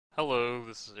Hello,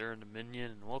 this is Aaron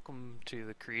Dominion, and welcome to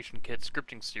the Creation Kit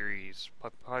scripting series,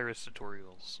 Papyrus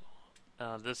tutorials.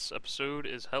 This episode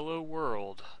is Hello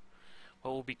World.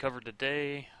 What will be covered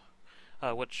today?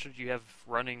 What should you have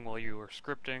running while you are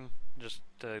scripting? Just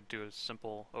to do a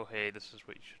simple, oh hey, this is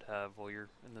what you should have while you're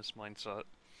in this mindset.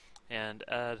 And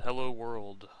add Hello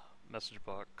World message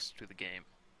box to the game.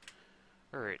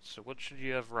 Alright, so what should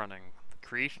you have running? The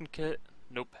Creation Kit,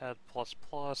 Notepad++,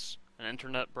 an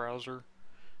internet browser,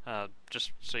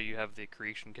 just so you have the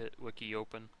Creation Kit wiki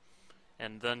open,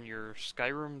 and then your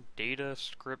Skyrim data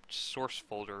script source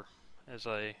folder, as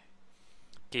I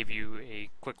gave you a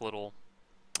quick little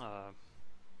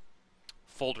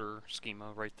folder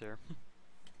schema right there.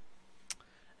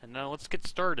 And now let's get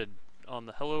started on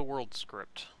the Hello World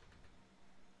script.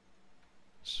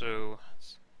 So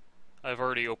I've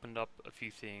already opened up a few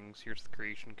things. Here's the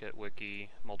Creation Kit wiki,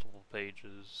 multiple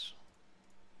pages.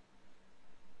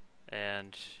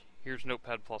 And here's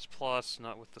Notepad++,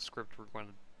 not with the script we're going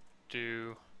to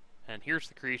do. And here's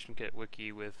the Creation Kit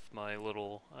wiki with my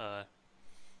little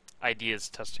ideas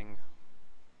testing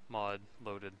mod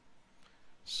loaded.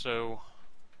 So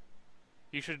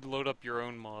you should load up your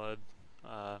own mod,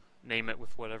 name it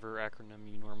with whatever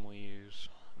acronym you normally use.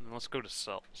 And let's go to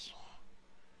cells.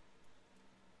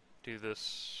 Do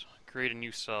this, create a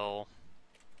new cell,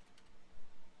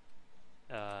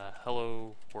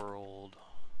 Hello World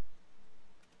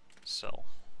cell.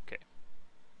 Okay.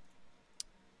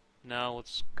 Now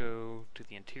let's go to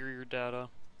the interior data.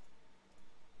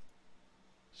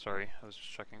 Sorry, I was just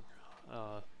checking.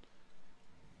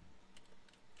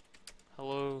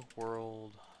 Hello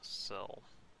World cell.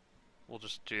 We'll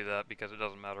just do that because it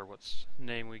doesn't matter what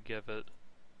name we give it.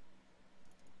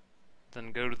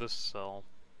 Then go to the cell.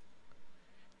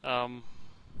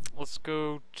 Let's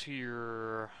go to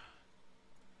your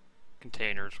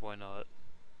containers, why not?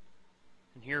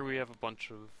 And here we have a bunch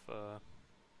of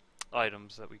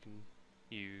items that we can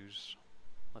use.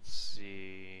 Let's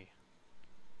see.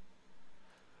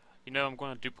 You know, I'm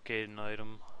going to duplicate an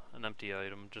item, an empty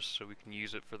item, just so we can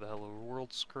use it for the Hello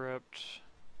World script.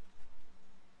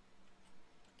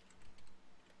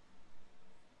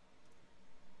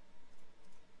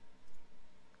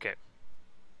 Okay.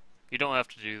 You don't have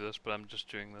to do this, but I'm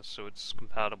just doing this so it's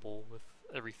compatible with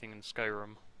everything in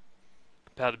Skyrim.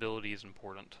 Compatibility is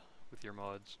important with your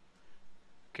mods.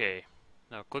 Okay,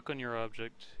 now click on your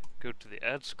object, go to the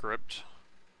Add Script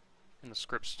in the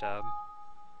Scripts tab.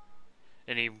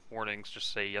 Any warnings,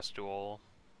 just say yes to all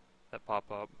that pop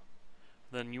up.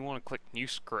 Then you want to click New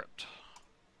Script.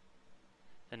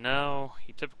 And now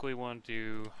you typically want to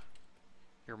do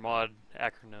your mod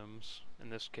acronyms, in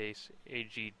this case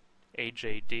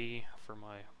AJD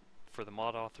for the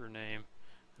mod author name,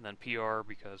 and then PR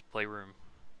because Playroom.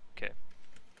 Okay.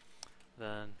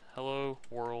 Then Hello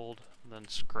World, then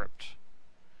script.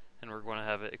 And we're going to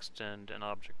have it extend an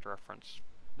object reference.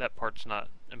 That part's not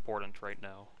important right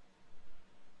now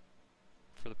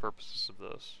for the purposes of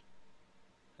this.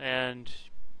 And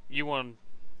you want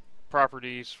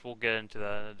properties, we'll get into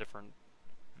that in a different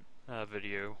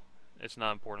video. It's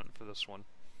not important for this one.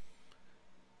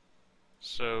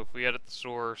 So if we edit the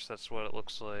source, that's what it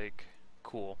looks like.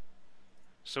 Cool.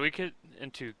 So we get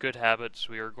into good habits.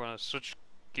 We are going to switch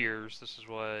gears. This is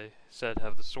why I said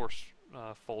have the source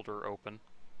folder open.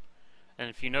 And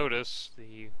if you notice,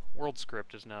 the world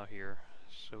script is now here.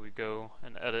 So we go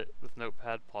and edit with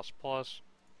Notepad++.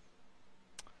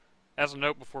 As a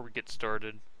note before we get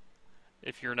started,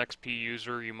 if you're an XP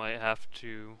user, you might have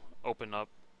to open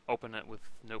it with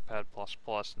Notepad++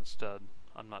 instead.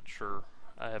 I'm not sure.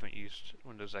 I haven't used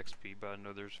Windows XP, but I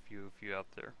know there's a few of you out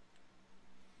there.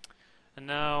 And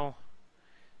now,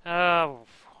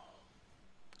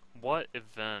 what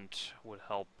event would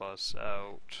help us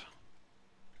out?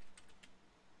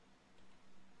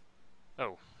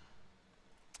 Oh.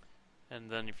 And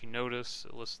then if you notice,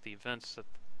 it lists the events that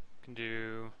can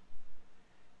do.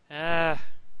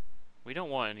 We don't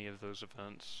want any of those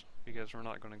events because we're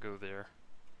not going to go there.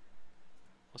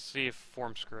 Let's see if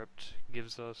FormScript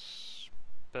gives us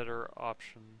better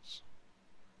options.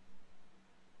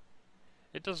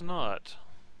 It does not.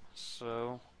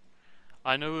 So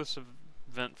I know this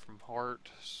event from heart,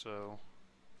 so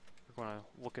we're going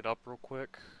to look it up real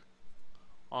quick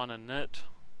on a net.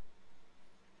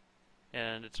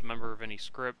 And it's a member of any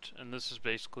script, and this is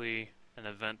basically an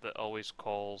event that always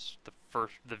calls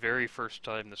the very first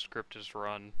time the script is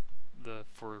run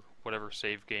for whatever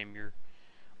save game you're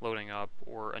loading up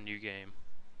or a new game.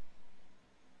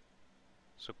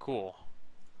 So cool.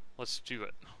 Let's do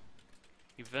it.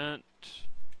 Event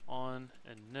on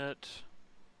and net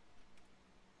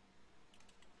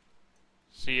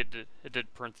See, it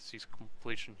did parentheses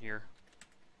completion here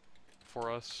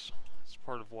for us. It's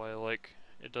part of why I like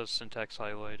it. Does syntax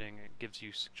highlighting. It gives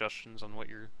you suggestions on what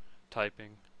you're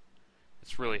typing.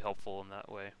 It's really helpful in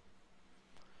that way.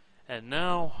 And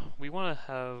now we want to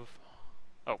have...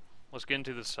 Oh, let's get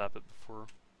into this a bit before...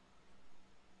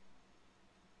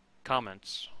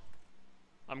 Comments.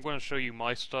 I'm going to show you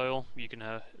my style. You can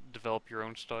develop your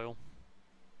own style.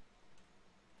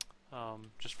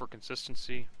 Just for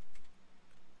consistency.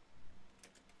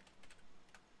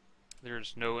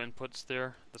 There's no inputs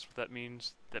there. That's what that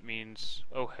means. That means,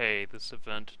 oh hey, this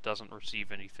event doesn't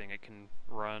receive anything. It can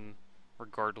run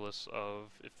regardless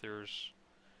of if there's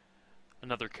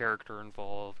another character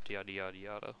involved, yada yada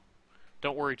yada.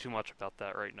 Don't worry too much about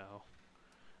that right now.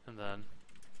 And then,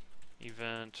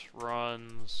 event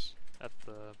runs at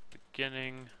the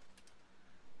beginning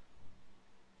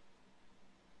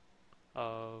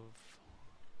of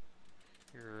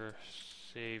your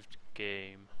saved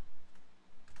game.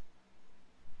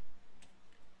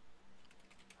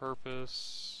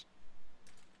 Purpose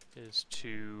is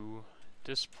to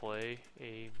display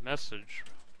a message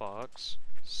box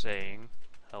saying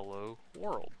hello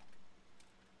world.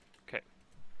 Okay.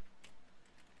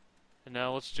 And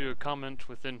now let's do a comment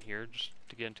within here just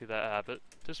to get into that habit.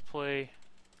 Display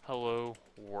hello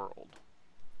world.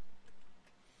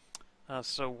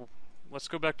 So let's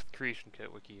go back to the Creation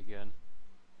Kit wiki again.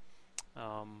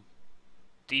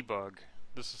 Debug.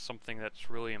 This is something that's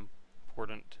really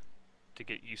important to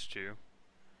get used to.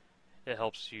 It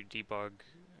helps you debug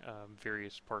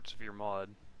various parts of your mod.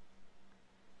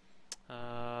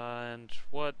 And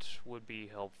what would be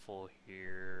helpful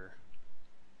here?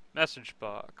 Message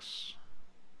box.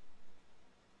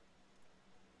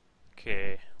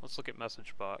 Okay, let's look at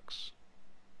message box.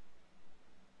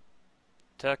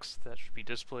 Text that should be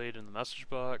displayed in the message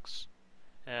box,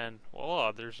 and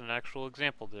voila, there's an actual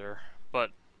example there,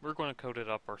 but we're going to code it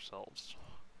up ourselves.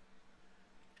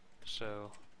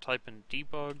 So type in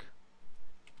debug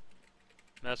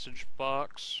message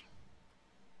box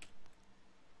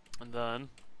and then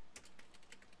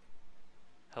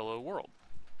hello world.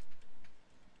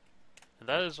 And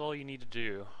that is all you need to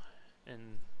do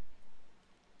in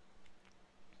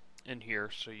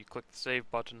here. So you click the save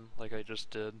button like I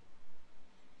just did,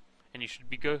 and you should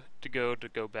be good to go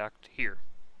back to here.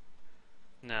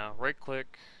 Now right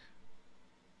click.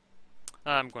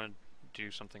 I'm going to do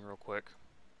something real quick.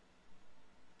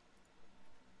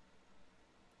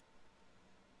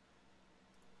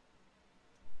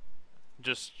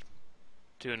 Just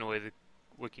to annoy the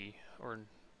wiki, or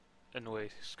annoy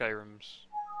Skyrim's...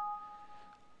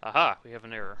 Aha! We have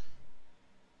an error.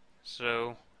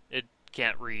 So, it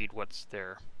can't read what's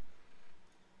there.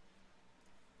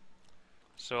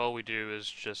 So all we do is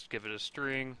just give it a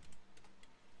string,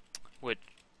 which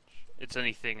it's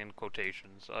anything in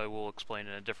quotations. I will explain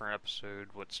in a different episode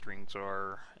what strings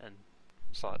are and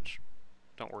such.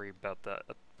 Don't worry about that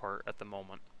part at the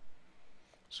moment.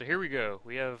 So here we go.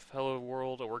 We have hello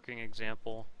world, a working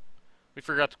example. We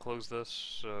forgot to close this,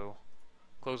 so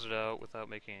close it out without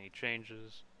making any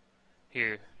changes.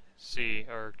 Here, see,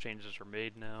 our changes are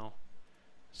made now.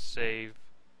 Save.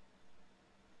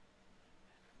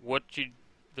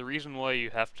 The reason why you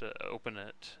have to open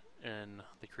it in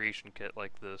the Creation Kit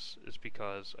like this is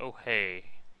because, oh hey,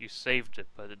 you saved it,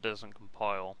 but it doesn't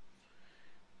compile.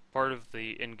 Part of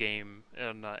the in-game,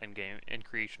 not in-game, in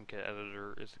Creation Kit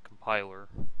editor is a compiler,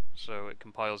 so it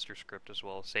compiles your script as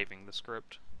well as saving the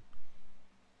script.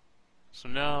 So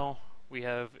now we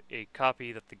have a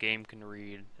copy that the game can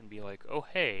read and be like, oh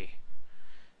hey,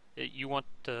 you want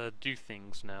to do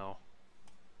things now.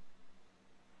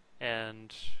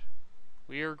 And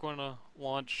we are going to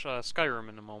launch Skyrim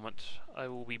in a moment. I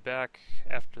will be back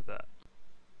after that.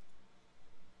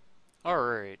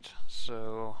 Alright,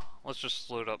 so let's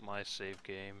just load up my save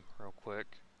game real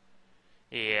quick.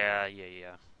 Yeah.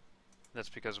 That's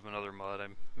because of another mod I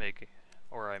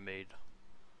made.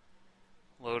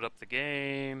 Load up the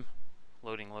game.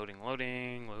 Loading.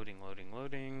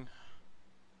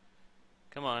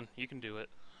 Come on, you can do it.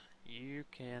 You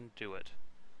can do it.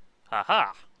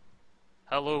 Haha!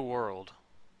 Hello world.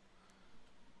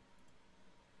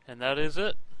 And that is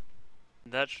it.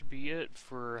 That should be it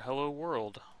for Hello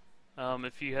World.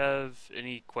 If you have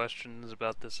any questions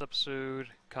about this episode,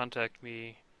 contact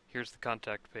me. Here's the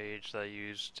contact page that I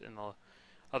used in the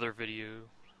other video,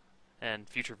 and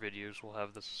future videos will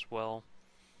have this as well.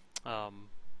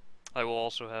 I will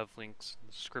also have links in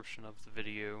the description of the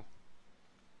video.